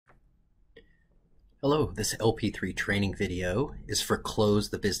Hello, this LP3 training video is for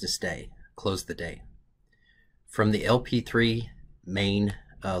close the business day, close the day. From the LP3 main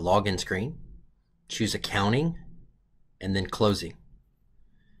login screen, choose accounting and then closing.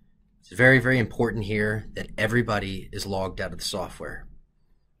 It's very, very important here that everybody is logged out of the software.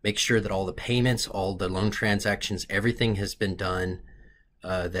 Make sure that all the payments, all the loan transactions, everything has been done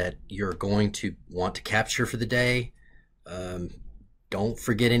that you're going to want to capture for the day. Don't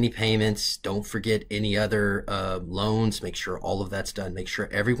forget any payments. Don't forget any other loans. Make sure all of that's done. Make sure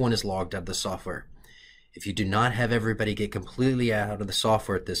everyone is logged out of the software. If you do not have everybody get completely out of the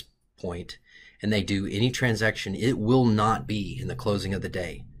software at this point and they do any transaction, it will not be in the closing of the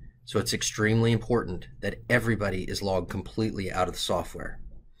day. So it's extremely important that everybody is logged completely out of the software.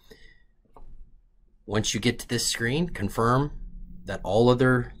 Once you get to this screen, confirm that all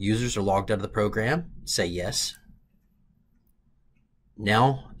other users are logged out of the program. Say yes.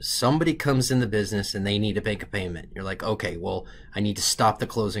 Now somebody comes in the business and they need to make a payment. You're like, okay, well, I need to stop the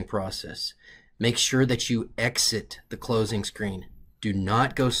closing process. Make sure that you exit the closing screen. Do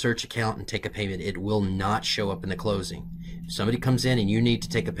not go search account and take a payment. It will not show up in the closing. If somebody comes in and you need to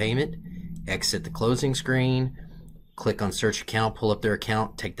take a payment, exit the closing screen, click on search account, pull up their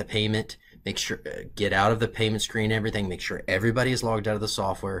account, take the payment, make sure, get out of the payment screen, everything, make sure everybody is logged out of the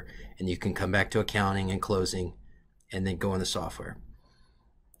software, and you can come back to accounting and closing and then go in the software.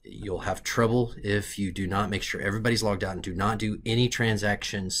 You'll have trouble if you do not make sure everybody's logged out and do not do any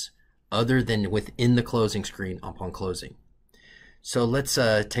transactions other than within the closing screen upon closing. So let's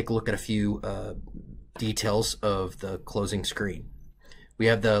take a look at a few details of the closing screen. We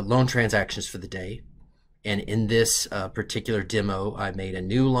have the loan transactions for the day, and in this particular demo I made a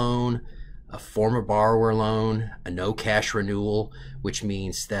new loan, a former borrower loan, a no cash renewal, which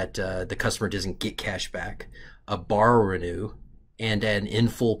means that the customer doesn't get cash back, a borrower renew, and an in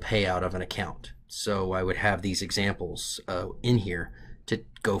full payout of an account. So I would have these examples in here to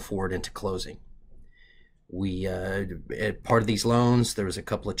go forward into closing. We part of these loans, there was a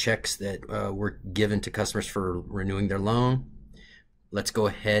couple of checks that were given to customers for renewing their loan. Let's go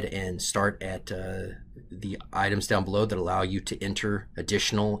ahead and start at the items down below that allow you to enter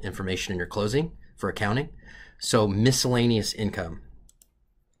additional information in your closing for accounting. So miscellaneous income.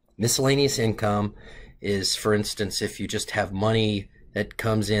 Miscellaneous income is, for instance, if you just have money that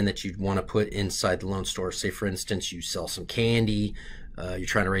comes in that you'd want to put inside the loan store. Say, for instance, you sell some candy, you're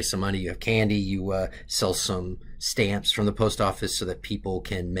trying to raise some money, you have candy, you sell some stamps from the post office so that people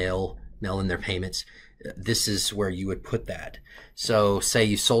can mail in their payments. This is where you would put that. So say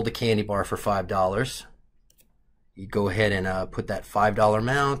you sold a candy bar for $5. You go ahead and put that $5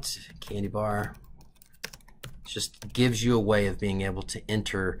 amount, candy bar. It just gives you a way of being able to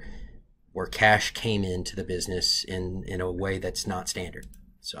enter where cash came into the business in a way that's not standard.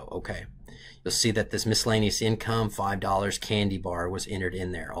 So, okay. You'll see that this miscellaneous income, $5 candy bar, was entered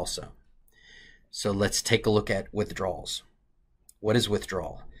in there also. So let's take a look at withdrawals. What is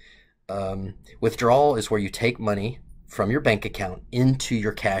withdrawal? Withdrawal is where you take money from your bank account into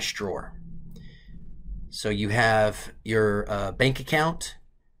your cash drawer. So you have your bank account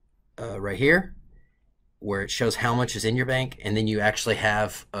right here, where it shows how much is in your bank, and then you actually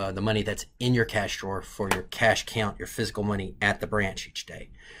have the money that's in your cash drawer for your cash count, your physical money at the branch each day.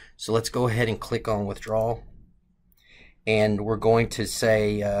 So let's go ahead and click on withdrawal, and we're going to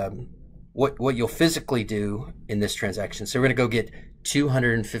say what you'll physically do in this transaction. So we're going to go get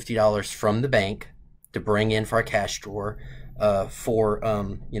 $250 from the bank to bring in for our cash drawer for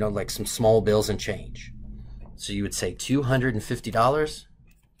you know, like some small bills and change. So you would say $250,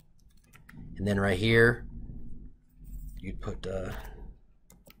 and then right here you'd put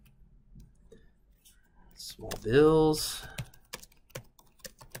small bills,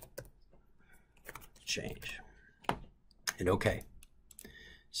 change, and okay.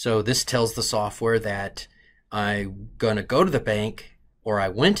 So this tells the software that I'm gonna go to the bank, or I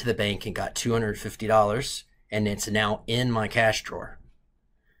went to the bank and got $250, and it's now in my cash drawer.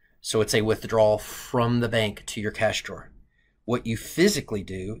 So it's a withdrawal from the bank to your cash drawer. What you physically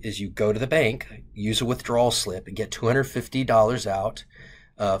do is you go to the bank, use a withdrawal slip, and get $250 out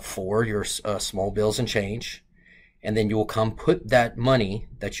for your small bills and change, and then you will come put that money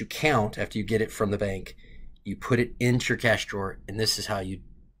that you count after you get it from the bank, you put it into your cash drawer, and this is how you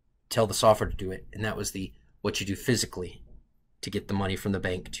tell the software to do it. And that was what you do physically to get the money from the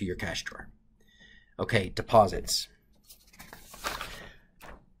bank to your cash drawer. Okay, deposits.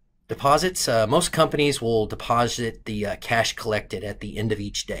 Deposits, most companies will deposit the cash collected at the end of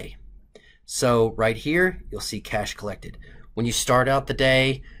each day. So right here, you'll see cash collected. When you start out the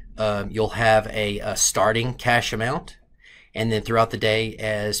day, you'll have a starting cash amount, And then throughout the day,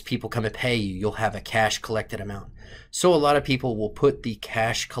 as people come and pay you, you'll have a cash collected amount. So a lot of people will put the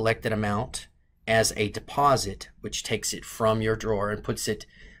cash collected amount as a deposit, which takes it from your drawer and puts it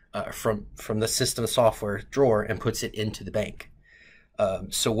from the system software drawer and puts it into the bank.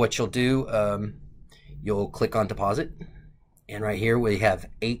 So what you'll do, you'll click on deposit, and right here we have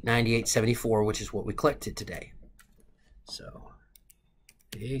 $898.74, which is what we collected today. So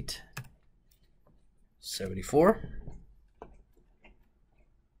 $874,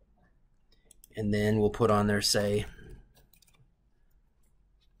 and then we'll put on there, say,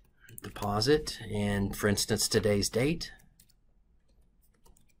 deposit, and for instance today's date.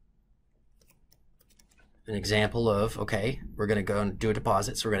 An example of, okay, we're going to go and do a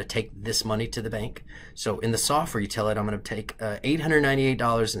deposit, so we're going to take this money to the bank. So in the software you tell it, I'm going to take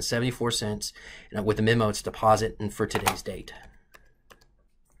 $898.74, and with the memo it's deposit and for today's date.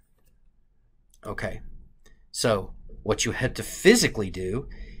 Okay, so what you had to physically do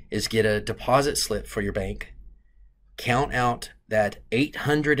is get a deposit slip for your bank, count out that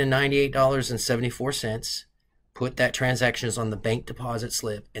 $898.74, put that transactions on the bank deposit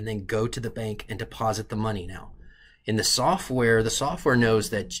slip, and then go to the bank and deposit the money. Now in the software knows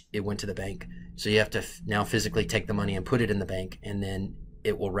that it went to the bank, so you have to now physically take the money and put it in the bank, and then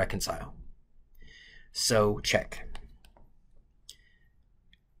it will reconcile. So check.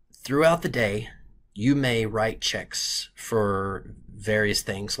 Throughout the day you may write checks for various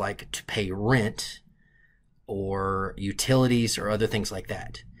things like to pay rent or utilities or other things like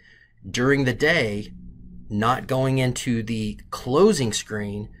that. During the day, not going into the closing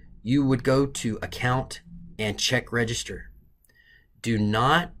screen, you would go to account and check register. Do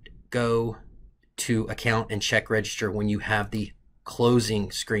not go to account and check register when you have the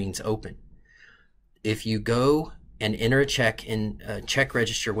closing screens open. If you go and enter a check in check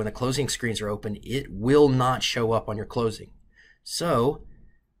register when the closing screens are open, it will not show up on your closing. So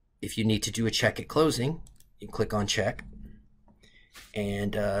if you need to do a check at closing, you click on check,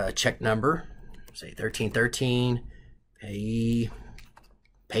 and check number, say 1313,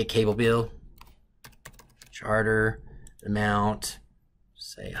 pay cable bill, charter, amount,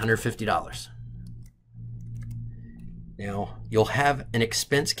 say $150. Now you'll have an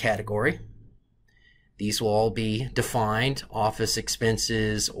expense category. These will all be defined: office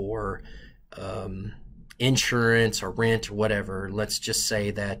expenses or insurance or rent or whatever. Let's just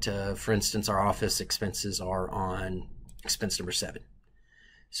say that, for instance, our office expenses are on expense number 7.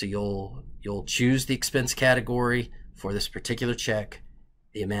 So you'll choose the expense category for this particular check,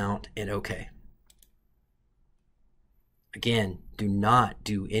 the amount, and OK. Again, do not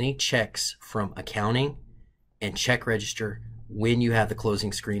do any checks from accounting and check register when you have the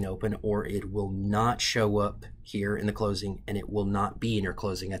closing screen open, or it will not show up here in the closing, and it will not be in your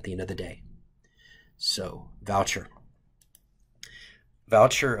closing at the end of the day. So voucher,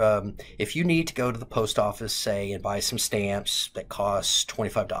 if you need to go to the post office, say, and buy some stamps that cost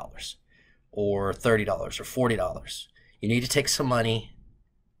 $25 or $30 or $40, you need to take some money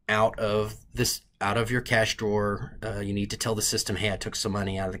out of your cash drawer. You need to tell the system, hey, I took some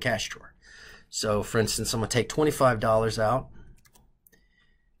money out of the cash drawer. So for instance, I'm going to take $25 out,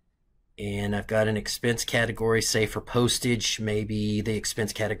 and I've got an expense category, say for postage, maybe the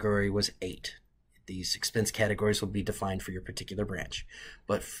expense category was 8. These expense categories will be defined for your particular branch.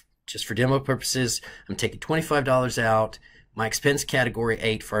 But just for demo purposes, I'm taking $25 out. My expense category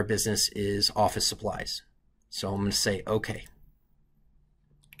 8 for our business is office supplies. So I'm going to say OK.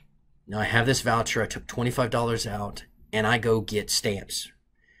 Now I have this voucher. I took $25 out, and I go get stamps.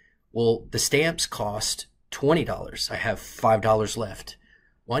 Well, the stamps cost $20. I have $5 left.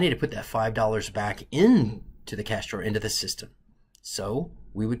 Well, I need to put that $5 back into the cash drawer, into the system. So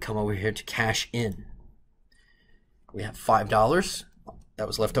we would come over here to cash in. We have $5 that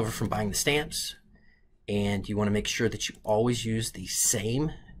was left over from buying the stamps, and you want to make sure that you always use the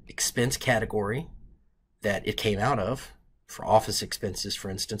same expense category that it came out of. For office expenses, for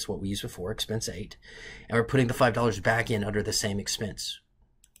instance, what we used before, expense 8, and we're putting the $5 back in under the same expense.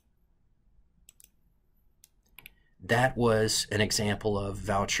 That was an example of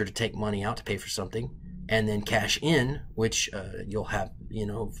voucher, to take money out to pay for something, and then cash in, which you'll have,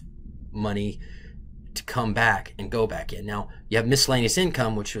 money to come back and go back in. Now you have miscellaneous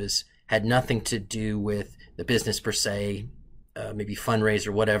income, which had nothing to do with the business per se, maybe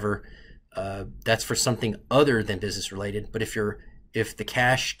fundraiser, whatever. That's for something other than business related. But if the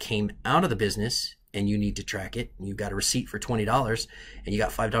cash came out of the business and you need to track it, and you got a receipt for $20 and you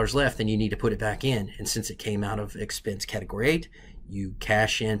got $5 left, then you need to put it back in. And since it came out of expense category 8, you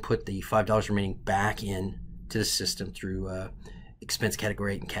cash in, put the $5 remaining back in to the system through expense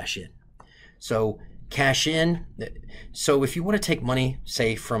category 8 and cash in. So cash in. So if you want to take money,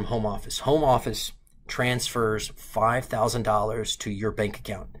 say from home office transfers $5,000 to your bank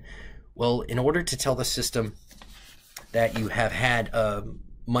account. Well, in order to tell the system that you have had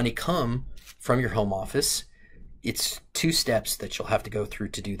money come from your home office, it's 2 steps that you'll have to go through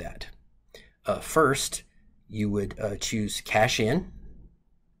to do that. First, you would choose cash in.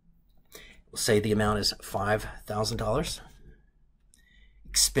 We'll say the amount is $5,000.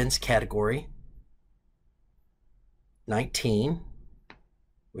 Expense category 19,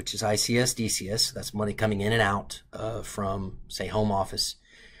 which is ICS, DCS. That's money coming in and out from, say, home office.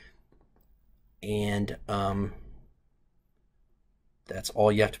 And that's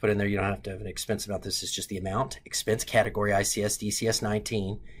all you have to put in there. You don't have to have an expense amount. This is just the amount. Expense category, ICS, DCS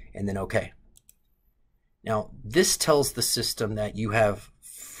 19, and then OK. Now, this tells the system that you have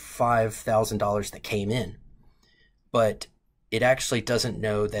 $5,000 that came in, but it actually doesn't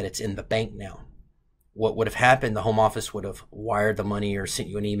know that it's in the bank now. What would have happened, the home office would have wired the money or sent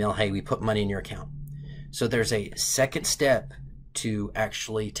you an email, hey, we put money in your account. So there's a second step to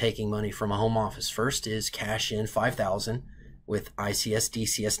actually taking money from a home office. First is cash in $5,000 with ICS,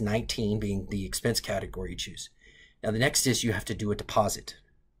 DCS 19 being the expense category you choose. Now the next is you have to do a deposit.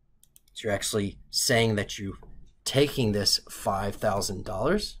 So you're actually saying that you're taking this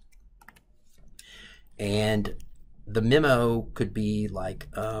 $5,000, and the memo could be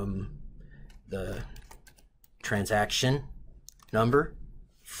like the transaction number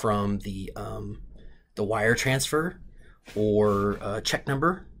from the wire transfer, or a check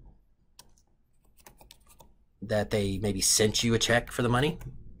number that they maybe sent you a check for the money.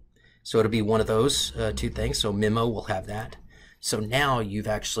 So it'll be one of those 2 things. So memo will have that. So now you've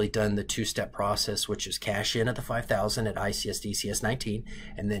actually done the 2-step process, which is cash in at the $5,000 at ICS DCS 19,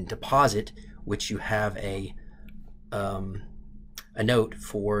 and then deposit, which you have a note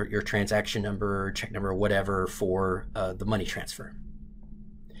for your transaction number, check number, whatever, for the money transfer.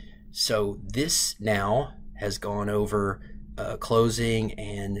 So this now has gone over closing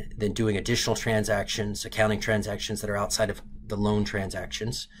and then doing additional transactions, accounting transactions that are outside of the loan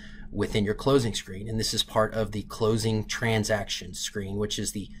transactions within your closing screen. And this is part of the closing transactions screen, which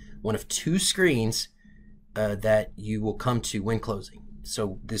is the one of 2 screens that you will come to when closing.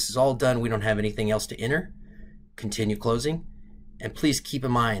 So this is all done. We don't have anything else to enter. Continue closing. And please keep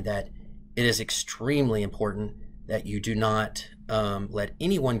in mind that it is extremely important that you do not let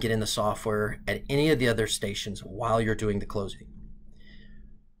anyone get in the software at any of the other stations while you're doing the closing.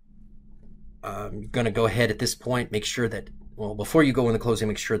 I'm going to go ahead at this point, make sure that, well, before you go in the closing,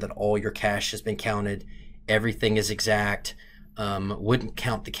 make sure that all your cash has been counted. Everything is exact. Wouldn't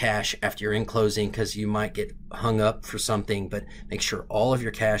count the cash after you're in closing because you might get hung up for something, but make sure all of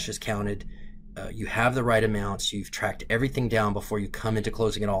your cash is counted. You have the right amounts. You've tracked everything down before you come into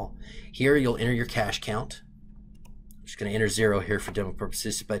closing at all. Here you'll enter your cash count. I'm just going to enter 0 here for demo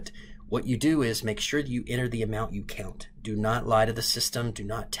purposes, but what you do is make sure that you enter the amount you count. Do not lie to the system. Do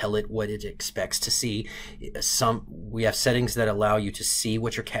not tell it what it expects to see. We have settings that allow you to see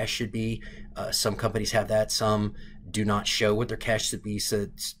what your cash should be. Some companies have that. Some do not show what their cash should be, so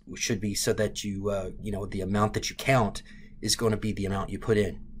that you you know, the amount that you count is going to be the amount you put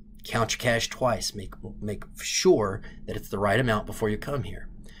in. Count your cash twice. Make sure that it's the right amount before you come here.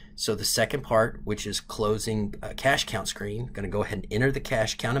 So the second part, which is closing cash count screen, going to go ahead and enter the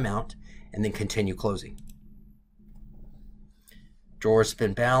cash count amount and then continue closing. Drawers have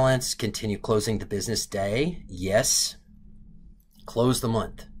been balanced. Continue closing the business day. Yes. Close the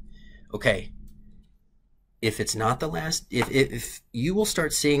month. Okay. If it's not the last, if you will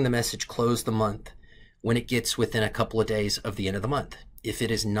start seeing the message close the month when it gets within a couple of days of the end of the month. If it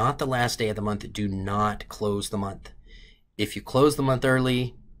is not the last day of the month, do not close the month. If you close the month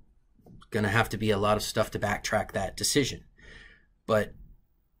early, going to have to be a lot of stuff to backtrack that decision. But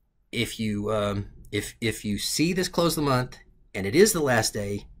if you see this close the month and it is the last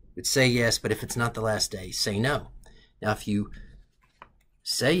day, would say yes. But if it's not the last day, say no. Now, if you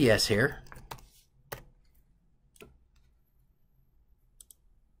say yes here,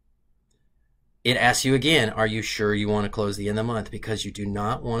 it asks you again, are you sure you want to close the end of the month? Because you do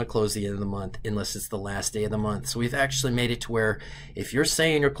not want to close the end of the month unless it's the last day of the month. So we've actually made it to where if you're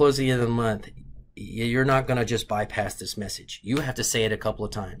saying you're closing the end of the month, you're not going to just bypass this message. You have to say it a couple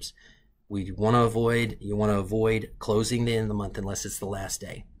of times. You want to avoid closing the end of the month unless it's the last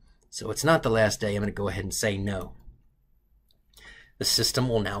day. So it's not the last day. I'm going to go ahead and say no. The system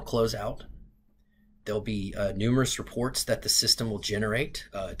will now close out. There'll be numerous reports that the system will generate,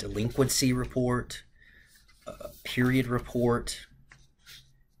 delinquency report, period report,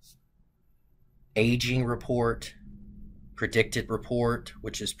 aging report, predicted report,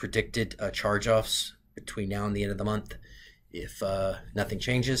 which is predicted charge-offs between now and the end of the month if nothing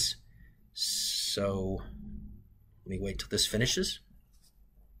changes. So let me wait till this finishes.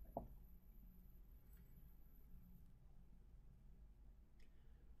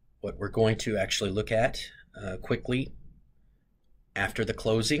 What we're going to actually look at quickly after the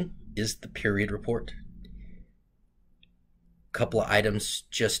closing is the period report. A couple of items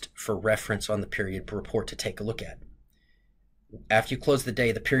just for reference on the period report to take a look at. After you close the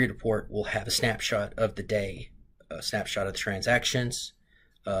day, the period report will have a snapshot of the day, a snapshot of the transactions,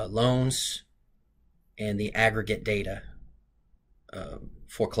 loans, and the aggregate data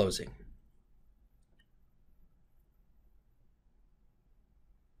for closing.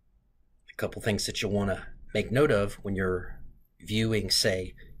 A couple things that you'll want to make note of when you're viewing,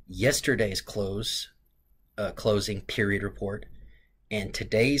 say, yesterday's closing period report and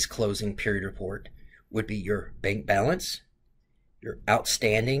today's closing period report would be your bank balance, your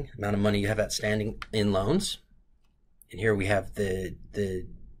outstanding amount of money you have outstanding in loans, and here we have the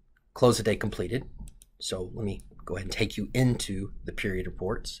close of day completed. So let me go ahead and take you into the period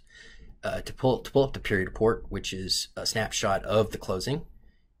reports. To pull up the period report, which is a snapshot of the closing,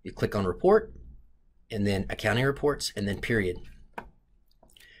 you click on report and then accounting reports and then period.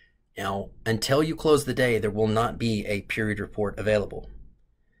 Now, until you close the day, there will not be a period report available.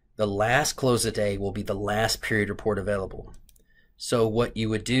 The last close of day will be the last period report available. So what you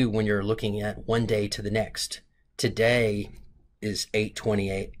would do when you're looking at one day to the next, today is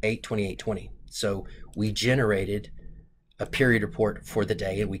 8/28/20. So we generated a period report for the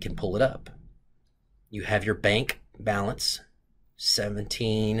day and we can pull it up. You have your bank balance,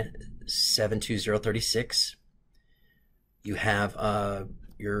 17,720.36. You have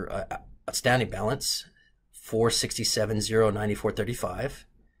your outstanding balance, 467,094.35.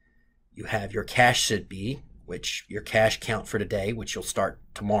 You have your cash should be, which your cash count for today, which you'll start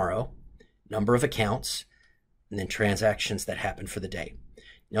tomorrow, number of accounts, and then transactions that happen for the day.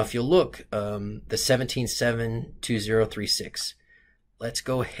 Now, if you look, the 17,720.36, let's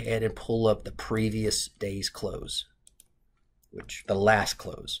go ahead and pull up the previous day's close, which the last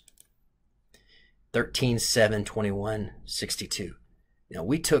close, 13/7/21/62. Now,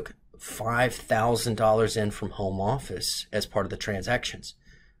 we took $5,000 in from home office as part of the transactions,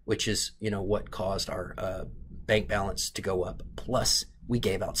 which is, what caused our bank balance to go up. Plus, we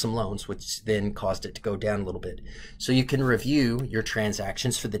gave out some loans, which then caused it to go down a little bit. So you can review your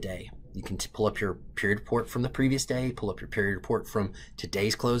transactions for the day. You can pull up your period report from the previous day, pull up your period report from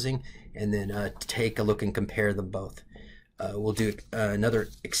today's closing, and then take a look and compare them both. We'll do another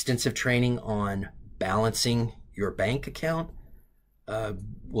extensive training on balancing your bank account.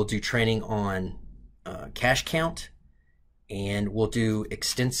 We'll do training on cash count, and we'll do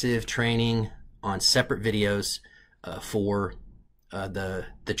extensive training on separate videos for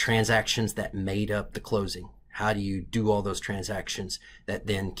the transactions that made up the closing. How do you do all those transactions that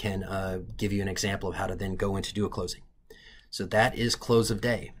then can give you an example of how to then go in to do a closing. So that is close of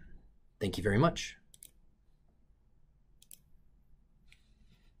day. Thank you very much.